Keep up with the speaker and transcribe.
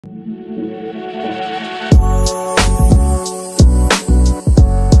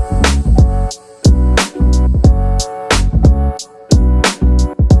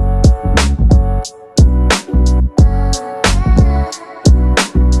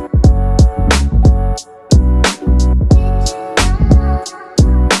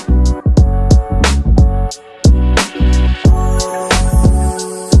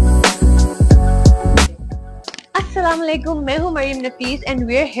Assalamualaikum, मैं हूँ मरीम नफीस and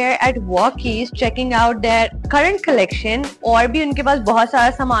we're here at Walkies checking out their current collection. और भी उनके पास बहुत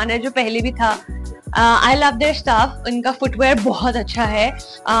सारा सामान है जो पहले भी था. I love their stuff. उनका footwear बहुत अच्छा है.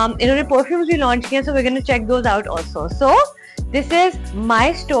 इन्होंने perfumes भी launch किए, so we're going to check those out also. So this is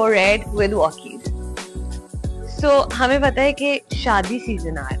my store red with Walkies. So हमें पता है कि शादी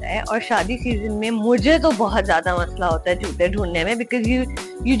सीजन आ रहा है और शादी सीजन में मुझे तो बहुत ज्यादा मसला होता है जूते ढूंढने में because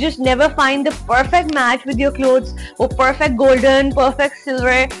you just never find the perfect match with your clothes, वो perfect golden, perfect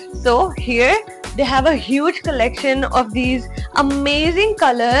silver. So here they have a huge collection of these amazing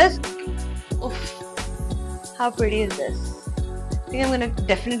colors. Oof, how pretty is this? I think I'm gonna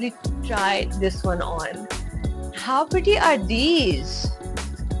definitely try this one on. How pretty are these?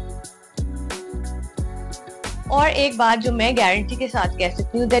 और एक बात जो मैं guarantee के साथ कह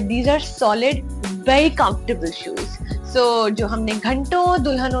सकती हूँ that these are solid, very comfortable shoes. So जो हमने घंटों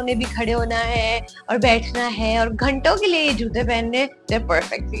दुल्हनों ने भी खड़े होना है और बैठना है और घंटों के लिए ये जूते पहनने, they're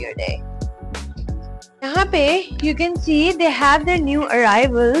perfect for your day. यहाँ पे you can see they have their new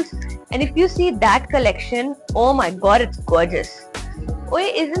arrivals and if you see that collection, oh my god, it's gorgeous.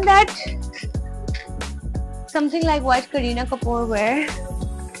 Wait, isn't that something like what Kareena Kapoor wear?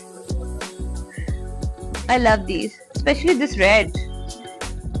 I love these, especially this red.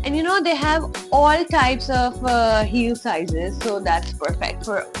 And you know they have all types of heel sizes, so that's perfect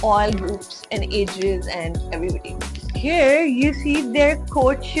for all groups and ages and everybody. Here you see their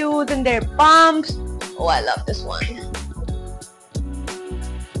court shoes and their pumps. Oh, I love this one.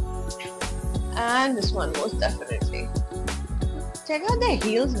 And this one most definitely. Check out their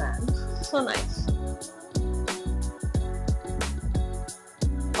heels, man. So nice.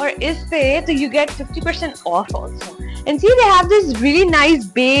 Or is पे so you get 50% off also. And see they have this really nice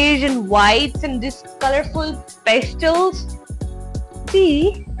beige and whites and this colorful pastels.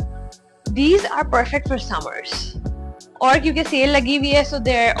 See, these are perfect for summers. और क्योंकि sale लगी हुई है, so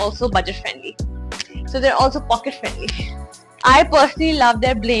they're also budget friendly. So they're also pocket friendly. I personally love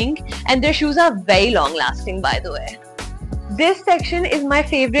their bling and their shoes are very long lasting by the way. This section is my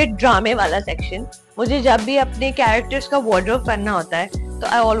favorite ड्रामे वाला section. मुझे जब भी अपने characters का wardrobe करना होता है तो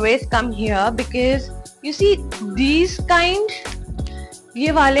I always come here because you see these kind,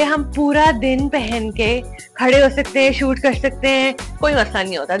 ये वाले हम पूरा दिन पहन के खड़े हो सकते हैं, शूट कर सकते हैं, कोई मसला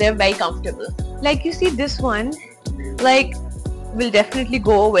नहीं होता. They're very comfortable. Like you see this one, like will definitely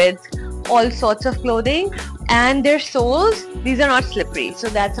go with all sorts of clothing and their soles, these are not slippery, so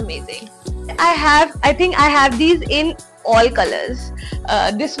that's amazing. I think I have these in all colors.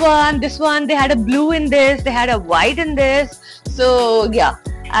 This one, they had a blue in this, they had a white in this. So yeah,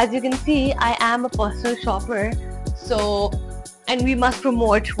 as you can see, I am a personal shopper. So, and we must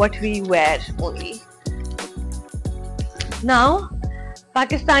promote what we wear only. Now,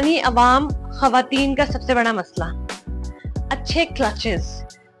 Pakistani अवाम ख़वातीन का सबसे बड़ा मसला, अच्छे clutches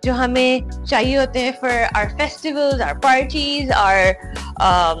जो हमें चाहिए होते हैं for our festivals, our parties, our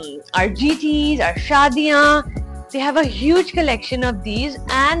GTs, our शादियाँ. They have a huge collection of these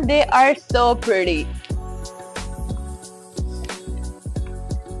and they are so pretty.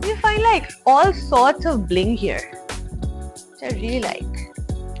 You find like all sorts of bling here, which I really like.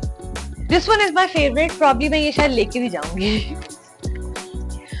 This one is my favorite. Probably मैं ये शायद लेके भी जाऊँगी.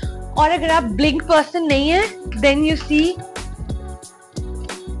 और अगर आप bling person नहीं हैं, then you see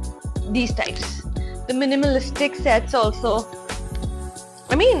these types. The minimalistic sets also.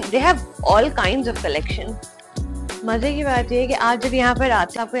 I mean, they have all kinds of collection. मजे की बात ये है कि आज जब यहाँ पर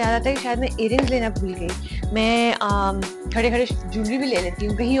आते आपको याद आता है कि शायद मैं इयरिंग्स लेना भूल गई. मैं खड़े खड़े ज्वेलरी भी ले लेती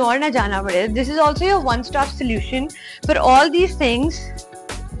हूँ, कहीं और ना जाना पड़े. This is also your one-stop solution for all these things.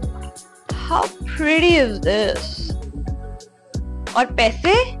 How pretty is this? और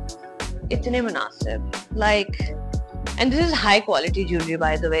पैसे इतने मुनासिब. Like, and this is high quality jewelry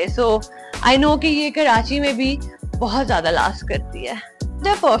by the way. So I know कि ये कराची में भी बहुत ज़्यादा लास्ट करती है.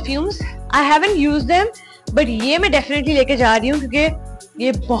 The perfumes, I haven't used them. But ये मैं डेफिनेटली लेके जा रही हूँ क्योंकि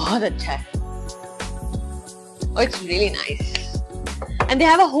ये बहुत अच्छा है. Oh, it's really nice. And they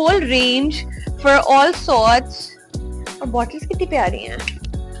have a whole range for all sorts. और bottles कितनी प्यारी हैं.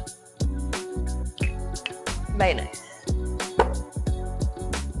 Very nice.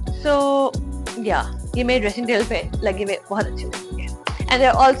 So yeah, ये मेरे ड्रेसिंग टेबल पे लगे हुए बहुत अच्छे लगते हैं. And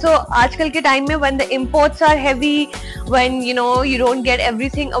they're also आजकल के time में when the imports are heavy, when you know you don't get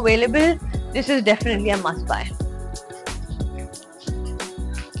everything available, this is definitely a must buy.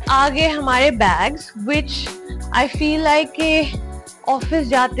 आगे हमारे bags, which I feel like office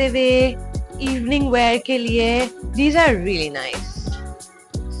जाते हुए evening wear के लिए, these are really nice.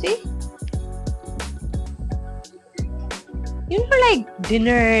 See, you know, like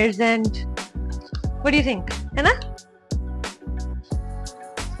dinners and what do you think, है ना?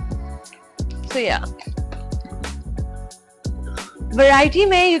 So yeah, variety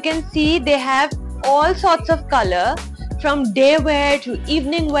में you can see they have all sorts of color from day wear to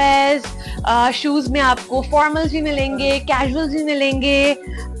evening wears. Shoes में आपको formals भी मिलेंगे, casuals भी मिलेंगे.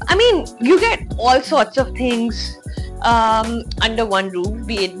 I mean, you get all sorts of things under one roof,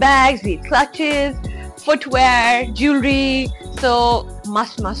 be it bags, be it clutches, footwear, jewelry. So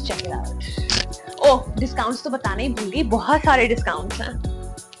must check it out. Oh, discounts तो बताना ही भूल गई, बहुत सारे discounts हैं.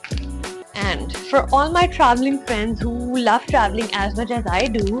 And for all my traveling friends who love traveling as much as I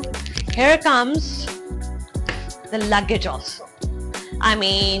do, here comes the luggage also. I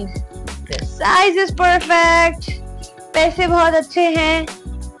mean, the size is perfect, पैसे बहुत अच्छे हैं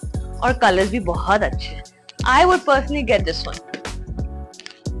और colors भी बहुत अच्छे हैं. I would personally get this one.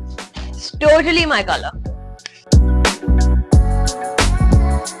 It's totally my color.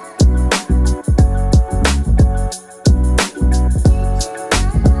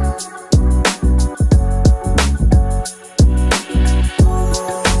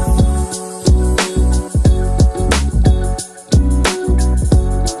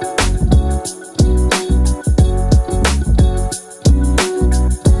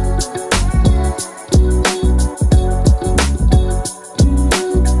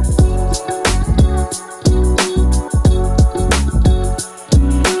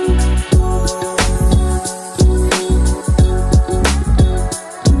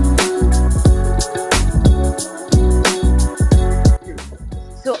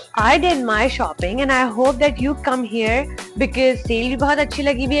 I did my shopping and I hope that you come here because sale भी बहुत अच्छी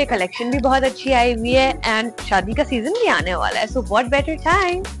लगी हुई है, collection भी बहुत अच्छी आई हुई है and शादी का season भी आने वाला है, so what better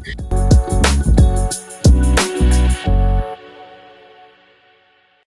time